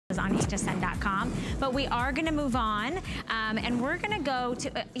on hsn.com, but we are going to move on, and we're going to go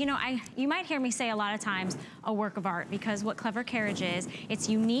to, you might hear me say a lot of times a work of art, because what Clever Carriage is, it's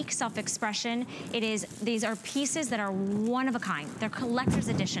unique self-expression. These are pieces that are one of a kind. They're collector's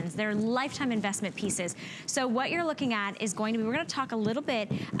editions. They're lifetime investment pieces. So what you're looking at is going to be, we're going to talk a little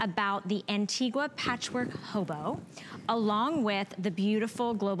bit about the Antigua Patchwork Hobo, along with the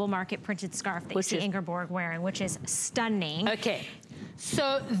beautiful global market printed scarf that you see Ingeborg wearing, which is stunning. Okay.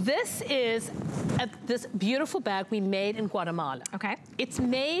 So this is this beautiful bag we made in Guatemala. Okay. It's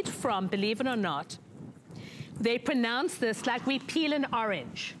made from, believe it or not, they pronounce this like we peel an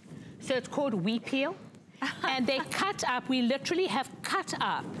orange. So it's called huipil. And they cut up, we literally have cut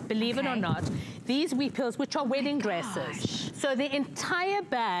up, believe it or not, these huipils, which are wedding dresses. So the entire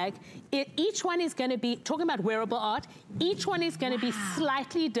bag, each one is gonna be, talking about wearable art, each one is gonna be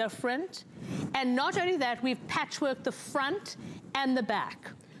slightly different. And not only that, we've patchworked the front and the back.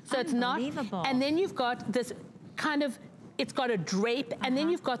 So it's not, and then you've got this kind of, it's got a drape, and then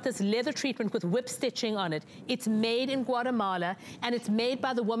you've got this leather treatment with whip stitching on it. It's made in Guatemala, and it's made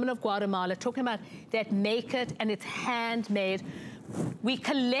by the woman of Guatemala, talking about that make it, and it's handmade. We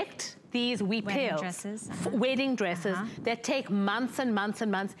collect these huipils, wedding dresses that take months and months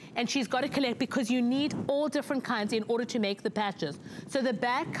and months, and she's got to collect because you need all different kinds in order to make the patches. So the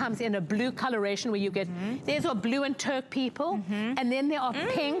bag comes in a blue coloration where you get, there's our blue and Turk people, and then there are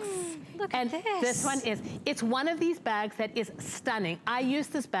pinks. Look and at this. This one is, it's one of these bags that is stunning. I use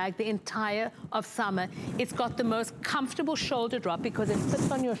this bag the entire of summer. It's got the most comfortable shoulder drop because it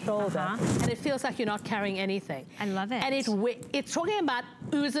fits on your shoulder, and it feels like you're not carrying anything. I love it. And it's talking about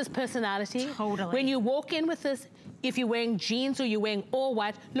oozes personality. Totally. When you walk in with this, if you're wearing jeans or you're wearing all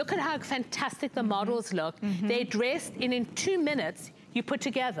white, look at how fantastic the models look. They're dressed in 2 minutes. You put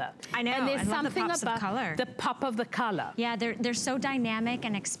together. I know. And there's something about color. The pop of the color. Yeah, they're so dynamic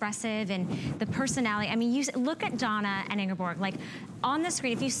and expressive, and the personality. I mean, you look at Donna and Ingeborg, like on the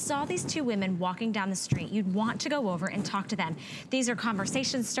screen, if you saw these two women walking down the street, you'd want to go over and talk to them. These are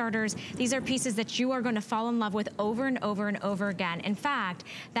conversation starters. These are pieces that you are going to fall in love with over and over and over again. In fact,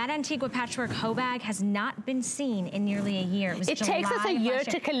 that Antigua Patchwork Hobo bag has not been seen in nearly a year. It takes us a year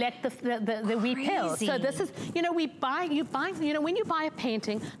to collect the huipils. So this is, when you buy a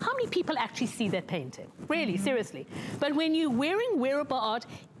painting, how many people actually see that painting? Really, seriously. But when you're wearing wearable art,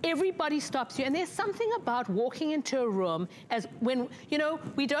 everybody stops you. And there's something about walking into a room as when,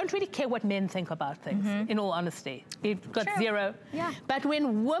 we don't really care what men think about things, in all honesty. We've got zero. Yeah. But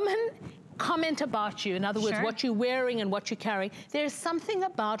when women comment about you, in other words, what you're wearing and what you're carrying, there's something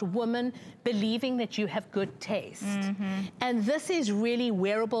about women believing that you have good taste. And this is really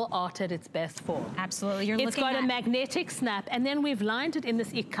wearable art at its best form. Absolutely. It's got a magnetic snap, and then we've lined it in this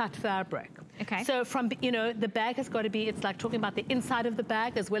ikat fabric. Okay. So from, the bag has got to be, it's like talking about the inside of the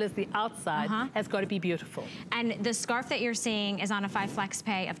bag as well as the outside has got to be beautiful. And the scarf that you're seeing is on a 5 flex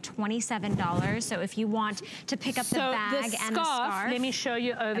pay of $27. So if you want to pick up the bag and the scarf. Let me show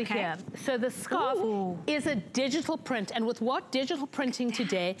you over here. So the scarf is a digital print, and with what digital printing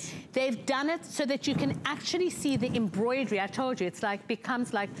today, they've done it so that you can actually see the embroidery. I told you, it's like,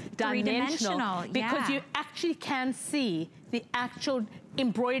 becomes like dimensional because you actually can see the actual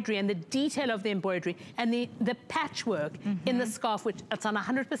embroidery and the detail of the embroidery and the patchwork in the scarf, which it's on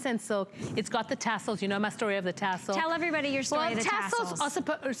 100% silk. It's got the tassels. You know my story of the tassel. Tell everybody your story of the tassels.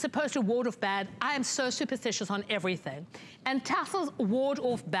 Tassels are supposed to ward off bad. I am so superstitious on everything. And tassels ward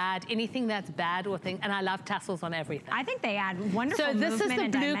off bad, anything that's bad or thing, and I love tassels on everything. I think they add wonderful movement. So this is the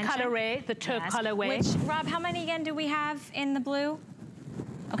blue dimension. colorway, the Turk colorway. Which, Rob, how many again do we have in the blue?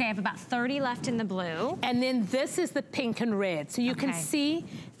 Okay, I have about 30 left in the blue. And then this is the pink and red. So you can see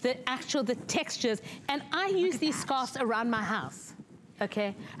the textures. And I use these scarves around my house,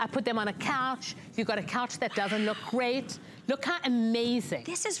 okay? I put them on a couch. If you've got a couch that doesn't look great, look how amazing.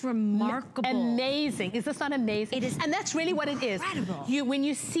 This is remarkable. Amazing. Is this not amazing? It is. And that's really what it is. Incredible. When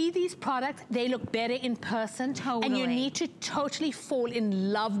you see these products, they look better in person. Totally. And you need to totally fall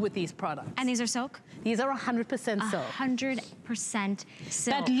in love with these products. And these are silk? These are 100% silk. 100%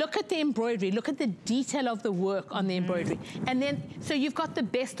 silk. But look at the embroidery. Look at the detail of the work on the embroidery. And then, so you've got the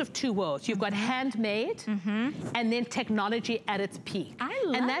best of two worlds. You've got handmade and then technology at its peak. I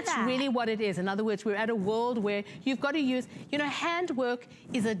love that. And that's really what it is. In other words, we're at a world where you've got to use, handwork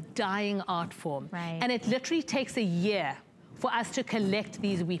is a dying art form. Right. And it literally takes a year for us to collect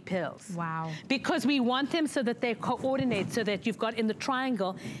these huipils. Wow. Because we want them so that they coordinate, so that you've got in the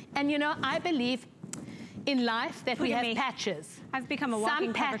triangle. And I believe in life that we have patches. I've become a walking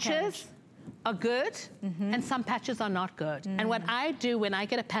Some patches are good and some patches are not good. And what I do when I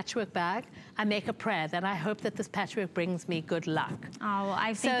get a patchwork bag, I make a prayer that I hope that this patchwork brings me good luck. Oh, well,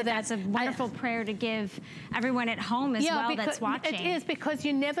 I think that's a wonderful prayer to give everyone at home as well that's watching. It is, because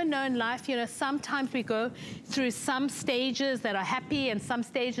you never know in life, you know, sometimes we go through some stages that are happy and some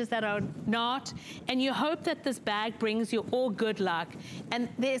stages that are not, and you hope that this bag brings you all good luck. And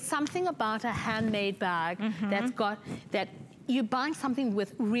there's something about a handmade bag that's got that. You're buying something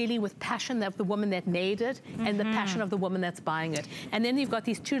with passion of the woman that made it and the passion of the woman that's buying it. And then you've got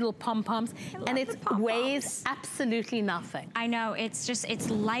these two little pom-poms, and it weighs absolutely nothing. I know, it's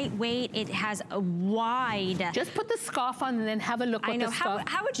lightweight, it has a wide... Just put the scarf on and then have a look at the scarf.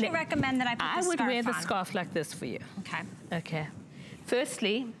 How would you recommend that I put the scarf on? I would wear the scarf like this for you. Okay. Okay.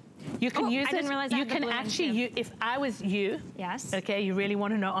 Firstly, you can use it. I didn't realize you can actually, if I was you, yes. Okay, you really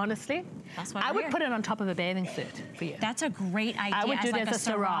want to know honestly, that's what I would put it on top of a bathing suit for you. That's a great idea. I would do it as a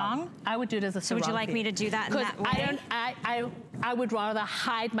sarong. I would do it as a sarong. So would you like me to do that in that way? I would rather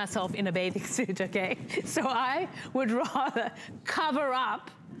hide myself in a bathing suit, okay? So I would rather cover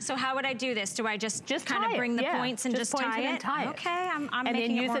up. So how would I do this? Do I just kind of bring the points and just tie it? And tie it. Okay, I'm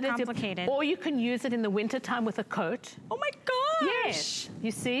making it more complicated. Or you can use it in the wintertime with a coat. Oh my gosh! Yes. You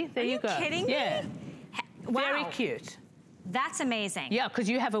see? There you go. Are you kidding me? Yeah. Wow. Very cute. That's amazing. Yeah, because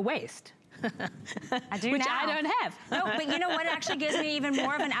you have a waist. I do which now. I don't have. No, but you know what? It actually gives me even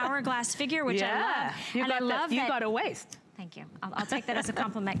more of an hourglass figure, which I love. And I love that. You got a waist. Thank you. I'll take that as a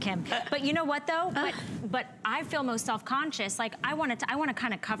compliment, Kim. But you know what though? But I feel most self-conscious. Like I want to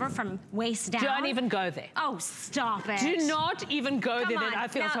kind of cover from waist down. Don't even go there. Oh, stop it. Do not even go there. That I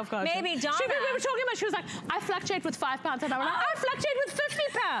feel self-conscious. Maybe Donna. We were talking about. She was like, I fluctuate with 5 pounds, and I was like, I fluctuate with 50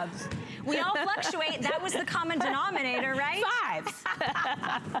 pounds. We all fluctuate. That was the common denominator, right?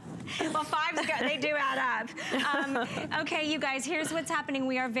 5s. Well, 5s, they do add up. Okay, you guys, here's what's happening.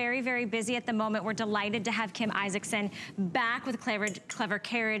 We are very, very busy at the moment. We're delighted to have Kim Isaacsohn back with Clever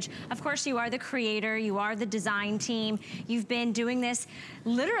Carriage. Of course, you are the creator. You are the design team. You've been doing this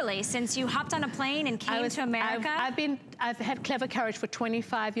literally since you hopped on a plane and came to America. I've had Clever Carriage for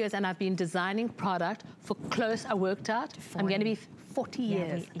 25 years, and I've been designing product for close. I worked out. I'm going to be 40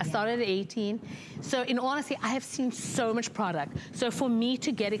 years. I started at 18. So in all honesty, I have seen so much product. So for me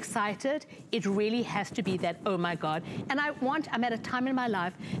to get excited, it really has to be that, oh my God. And I'm at a time in my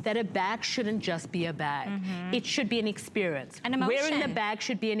life that a bag shouldn't just be a bag. It should be an experience. An emotion. Wearing the bag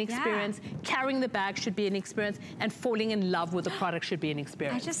should be an experience. Carrying the bag should be an experience. And falling in love with the product should be an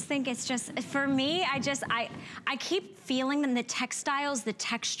experience. I just think it's just, for me, I keep feeling them, the textiles, the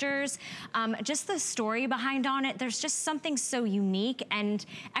textures, just the story behind on it. There's just something so unique and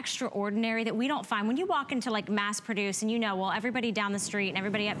extraordinary that we don't find. When you walk into like mass produce and well, everybody down the street and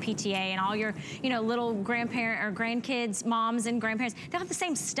everybody at PTA and all your, little grandparent or grandkids, moms and grandparents, they have the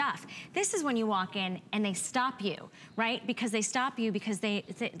same stuff. This is when you walk in and they stop you, right? Because they stop you because they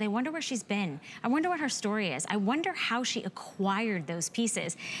wonder where she's been. I wonder what her story is. I wonder how she acquired those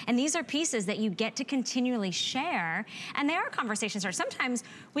pieces. And these are pieces that you get to continually share, and they are conversations. Or sometimes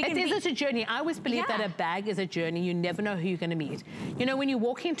we can It's a journey. I always believe that a bag is a journey. You never know who you're going to meet. You know, when you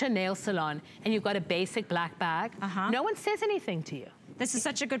walk into a nail salon and you've got a basic black bag, no one says anything to you. This is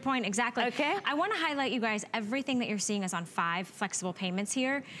such a good point, exactly. Okay. I want to highlight, you guys, everything that you're seeing is on 5 flexible payments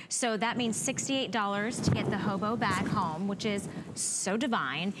here. So that means $68 to get the hobo bag home, which is so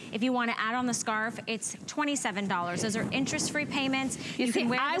divine. If you want to add on the scarf, it's $27. Those are interest-free payments. You see,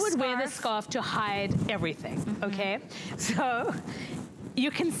 I would wear the scarf to hide everything, okay? So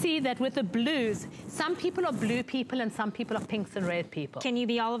you can see that with the blues, some people are blue people and some people are pinks and red people. Can you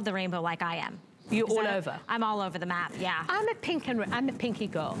be all of the rainbow like I am? You're all over. I'm all over the map, yeah. I'm a pinky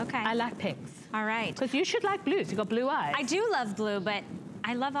girl. Okay. I like pinks. All right. Because you should like blues. You've got blue eyes. I do love blue, but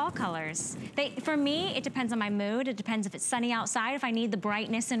I love all colors. For me, it depends on my mood. It depends if it's sunny outside, if I need the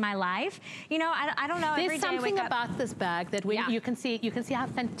brightness in my life. I don't know. There's something about this bag that you can see how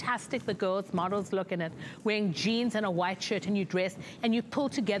fantastic the girls, models look in it, wearing jeans and a white shirt, and you dress and you pull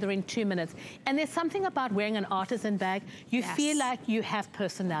together in 2 minutes. And there's something about wearing an artisan bag. You feel like you have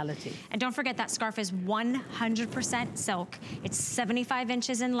personality. And don't forget that scarf is 100% silk. It's 75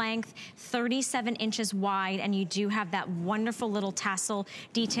 inches in length, 37 inches wide, and you do have that wonderful little tassel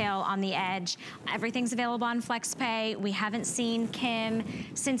detail on the edge. Everything's available on FlexPay. We haven't seen Kim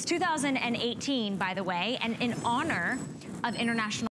since 2018, by the way, and in honor of International